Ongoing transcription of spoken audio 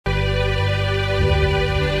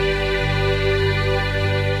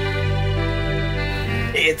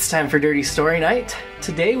It's time for Dirty Story Night.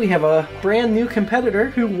 Today we have a brand new competitor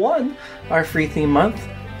who won our free theme month.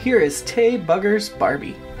 Here is Tay Buggers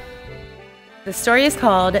Barbie. The story is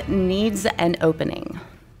called Needs an Opening.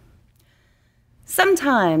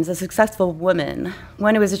 Sometimes a successful woman,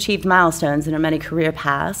 one who has achieved milestones in her many career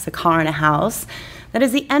paths, a car and a house, that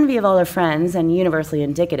is the envy of all her friends and universally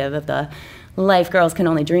indicative of the life girls can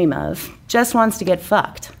only dream of, just wants to get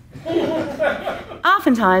fucked.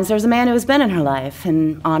 Oftentimes, there's a man who has been in her life,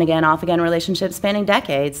 an on-again, off-again relationship spanning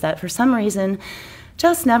decades that, for some reason,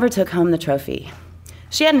 just never took home the trophy.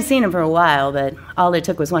 She hadn't seen him for a while, but all it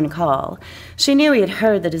took was one call. She knew he had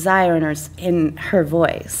heard the desire in her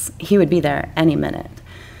voice. He would be there any minute.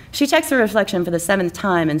 She checks her reflection for the 7th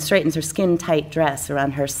time and straightens her skin-tight dress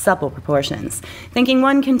around her supple proportions, thinking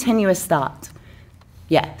one continuous thought.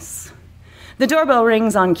 Yes. The doorbell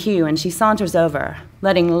rings on cue, and she saunters over,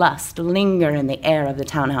 letting lust linger in the air of the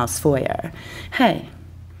townhouse foyer. Hey.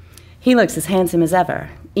 He looks as handsome as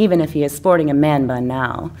ever, even if he is sporting a man bun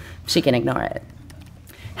now. She can ignore it.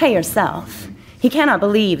 Hey yourself. He cannot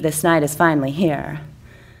believe this night is finally here.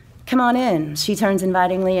 Come on in. She turns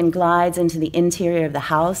invitingly and glides into the interior of the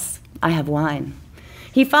house. I have wine.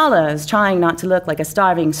 He follows, trying not to look like a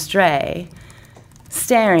starving stray,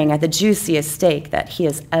 staring at the juiciest steak that he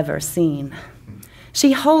has ever seen.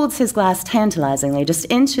 She holds his glass tantalizingly, just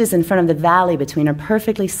inches in front of the valley between her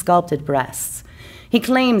perfectly sculpted breasts. He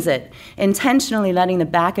claims it, intentionally letting the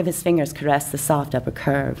back of his fingers caress the soft upper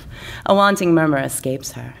curve. A wanting murmur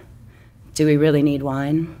escapes her. Do we really need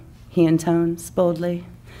wine? He intones boldly.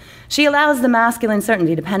 She allows the masculine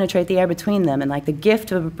certainty to penetrate the air between them, and like the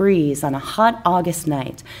gift of a breeze on a hot August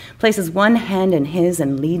night, places one hand in his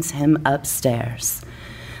and leads him upstairs.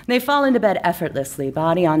 They fall into bed effortlessly,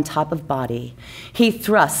 body on top of body. He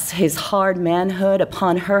thrusts his hard manhood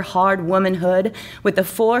upon her hard womanhood with the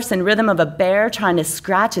force and rhythm of a bear trying to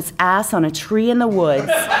scratch its ass on a tree in the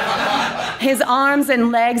woods. His arms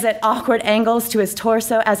and legs at awkward angles to his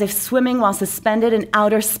torso as if swimming while suspended in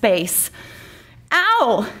outer space.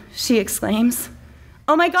 Ow! She exclaims.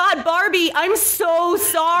 Oh my God, Barbie, I'm so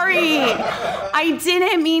sorry. I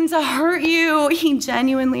didn't mean to hurt you, he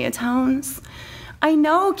genuinely atones. I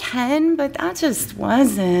know, Ken, but that just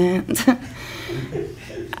wasn't.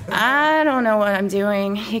 I don't know what I'm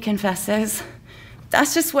doing, he confesses.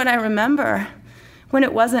 That's just what I remember. When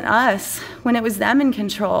it wasn't us, when it was them in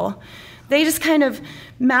control. They just kind of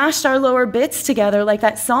mashed our lower bits together like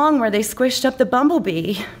that song where they squished up the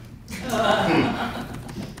bumblebee. Sorry,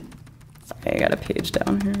 I got a page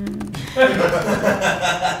down here.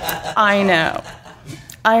 I know.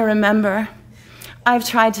 I remember. I've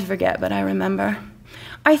tried to forget, but I remember.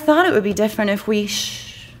 I thought it would be different if we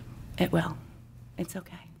It will. It's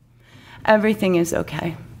okay. Everything is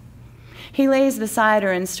okay. He lays beside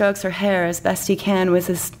her and strokes her hair as best he can with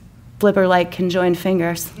his flipper-like conjoined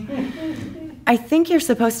fingers. I think you're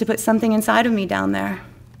supposed to put something inside of me down there.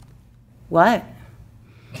 What?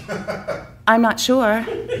 I'm not sure.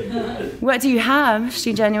 What do you have?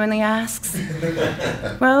 She genuinely asks.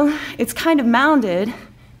 Well, it's kind of mounded.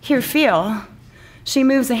 Here, feel. She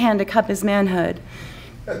moves a hand to cup his manhood.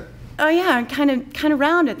 Oh yeah, kind of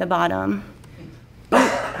round at the bottom.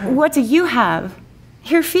 What do you have?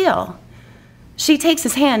 Here, feel. She takes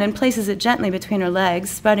his hand and places it gently between her legs,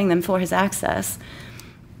 spreading them for his access.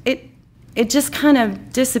 It just kind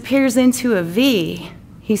of disappears into a V,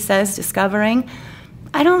 he says, discovering.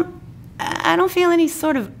 I don't feel any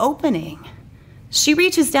sort of opening. She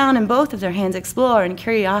reaches down and both of their hands explore in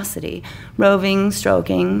curiosity, roving,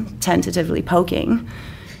 stroking, tentatively poking.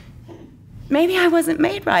 Maybe I wasn't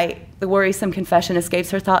made right. The worrisome confession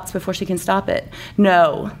escapes her thoughts before she can stop it.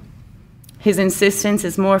 No. His insistence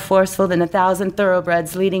is more forceful than 1,000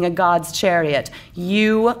 thoroughbreds leading a god's chariot.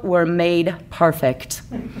 You were made perfect.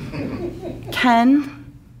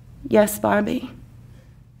 Ken? Yes, Barbie.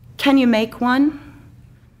 Can you make one?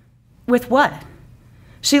 With what?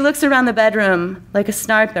 She looks around the bedroom like a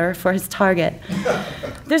sniper for his target.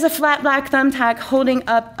 There's a flat black thumbtack holding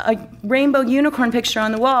up a rainbow unicorn picture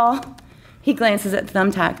on the wall. He glances at the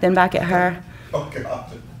thumbtack, then back at her. Oh,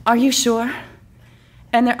 God. Are you sure?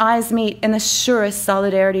 And their eyes meet in the surest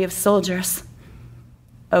solidarity of soldiers.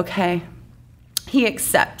 Okay. He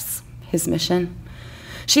accepts his mission.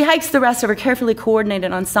 She hikes the rest of her carefully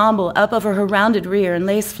coordinated ensemble up over her rounded rear and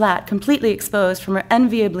lays flat, completely exposed from her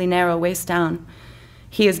enviably narrow waist down.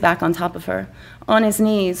 He is back on top of her, on his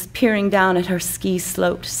knees, peering down at her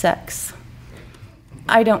ski-sloped sex.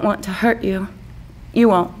 I don't want to hurt you. You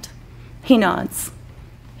won't. He nods.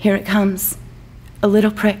 Here it comes. A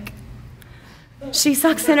little prick. She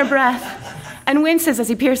sucks in her breath and winces as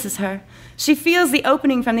he pierces her. She feels the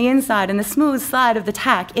opening from the inside and the smooth slide of the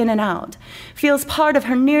tack in and out, feels part of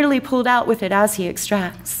her nearly pulled out with it as he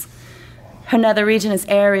extracts. Her nether region is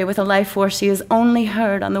airy with a life force she has only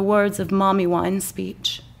heard on the words of Mommy Wine's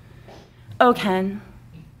speech. "Oh, Ken,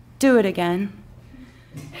 do it again."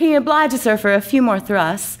 He obliges her for a few more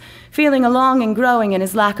thrusts, feeling a longing growing in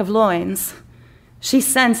his lack of loins. She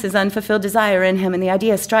senses unfulfilled desire in him, and the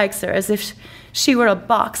idea strikes her as if she were a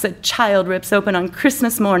box a child rips open on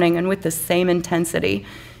Christmas morning, and with the same intensity.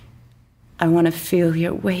 "I want to feel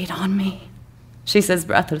your weight on me," she says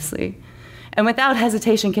breathlessly, and without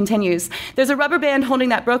hesitation continues, "There's a rubber band holding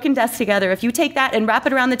that broken desk together. If you take that and wrap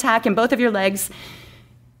it around the tack in both of your legs..."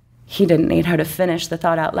 He didn't need her to finish the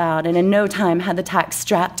thought out loud, and in no time had the tack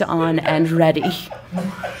strapped on and ready.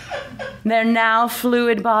 Their now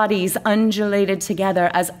fluid bodies undulated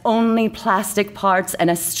together as only plastic parts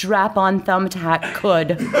and a strap-on thumbtack could.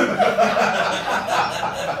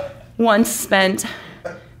 Once spent,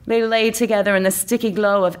 they lay together in the sticky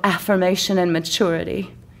glow of affirmation and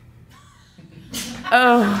maturity.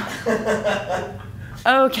 "Oh,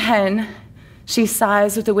 Ken," she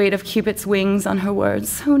sighs with the weight of Cupid's wings on her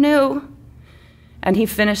words. "Who knew?" And he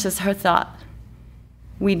finishes her thought.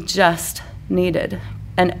 "We just needed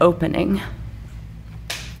an opening."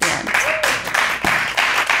 The end.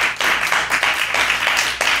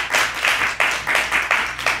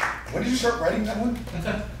 When did you start writing that one?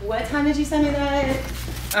 What time did you send me that?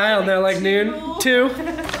 I don't know, like noon? 2?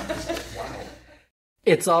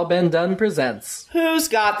 It's All Been Done presents. Who's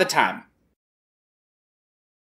got the time?